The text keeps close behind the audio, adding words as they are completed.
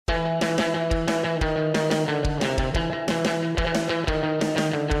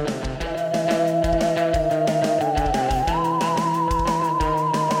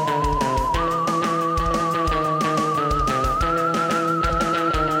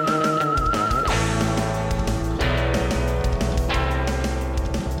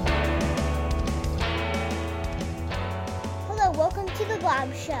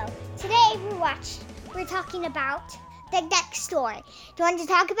talking about the duck story. Do you want to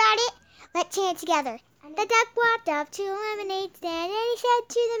talk about it? Let's chant together. The duck walked up to a lemonade stand, and he said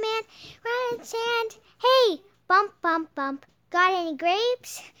to the man running in sand, "Hey, bump, bump, bump, got any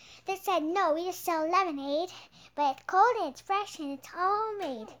grapes?" They said, "No, we just sell lemonade, but it's cold and it's fresh and it's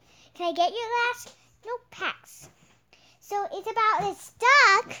homemade. Can I get your glass?" "No, pass." So it's about this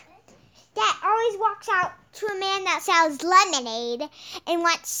duck that always walks out to a man that sells lemonade and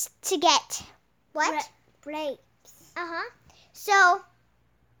wants to get what? Grapes. So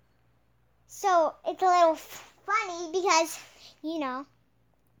it's a little funny because,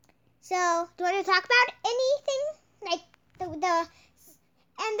 So, do you want to talk about anything? Like and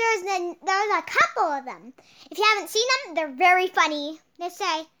there's a couple of them. If you haven't seen them, they're very funny. They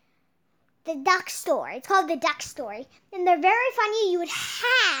say the duck story. It's called the duck story. And they're very funny. You would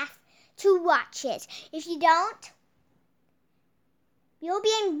have to watch it. If you don't, you'll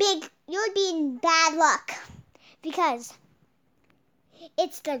be in bad luck because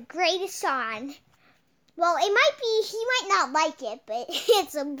it's the greatest song. Well, he might not like it, but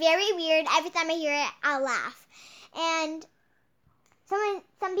it's very weird. Every time I hear it, I'll laugh. And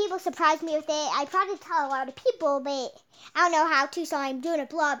some people surprise me with it. I probably tell a lot of people, but I don't know how to, so I'm doing a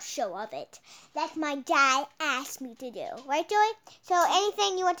blog show of it. That's my dad asked me to do. Right, Joey? So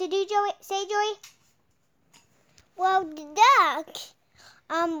anything you want to do, Joey? Say, Joey? Well, the duck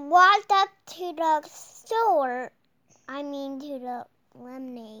walked up to the store. To the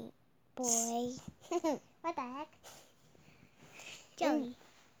lemonade boy. What the heck? Joey.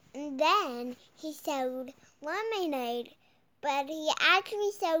 And then he sold lemonade, but he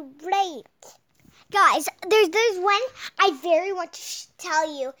actually sold grapes. Guys, there's one I very want to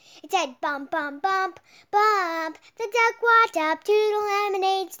tell you. It said, "Bump, bump, bump, bump. The duck walked up to the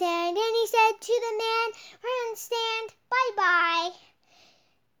lemonade stand, and he said to the man, run stand, bye-bye."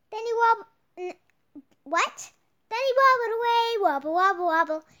 Then he wobbled... What? Then he wobbled away, wobble, wobble,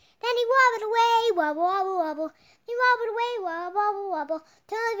 wobble. Then he wobbled away, wobble, wobble, wobble. He wobbled away, wobble, wobble, wobble.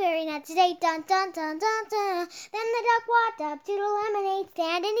 Till the very next day, dun, dun, dun, dun, dun. Then the duck walked up to the lemonade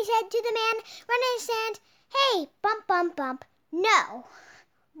stand, and he said to the man running the sand, "Hey, bump, bump, bump." "No."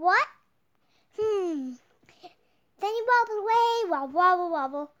 "What?" Then he wobbled away, wobble, wobble,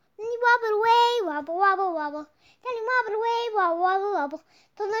 wobble. Then he wobbled away, wobble, wobble, wobble. Then he wobbled away, wobble, wobble, wobble.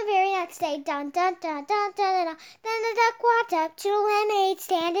 Till the very next day, dun, dun, dun, dun, dun, dun, dun. Then the duck walked up to the lemonade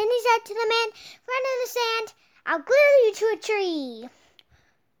stand, and he said to the man running in the sand, "I'll glue you to a tree."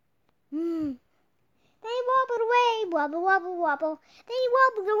 Then he wobbled away, wobble, wobble, wobble. Then he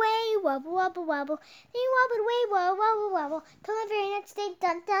wobbled away, wobble, wobble, wobble. Then he wobbled away, wobble, wobble, wobble. Till the very next day,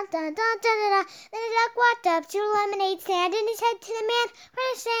 dun, dun, dun, dun, dun, dun, dun. Then the duck walked up to the lemonade stand, and he said to the man running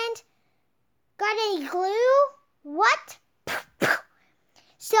in the sand, "Got any glue?" "What?"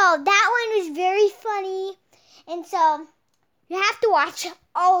 So that one was very funny, and so you have to watch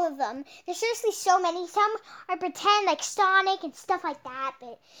all of them. There's seriously so many. Some are pretend like Sonic and stuff like that,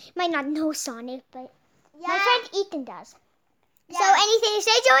 but you might not know Sonic, but my friend Ethan does. Yeah. So anything to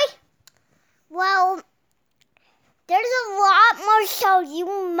say, Joey? Well, there's a lot more shows. You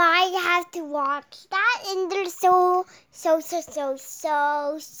might have to watch that, and there's so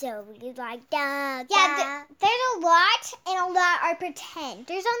you like that. Yeah, there's a lot, and a lot are pretend.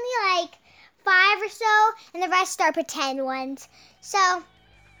 There's only like 5 or so, and the rest are pretend ones. So,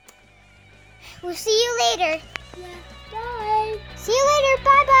 we'll see you later. Yeah, bye. See you later.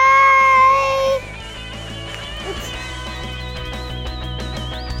 Bye-bye.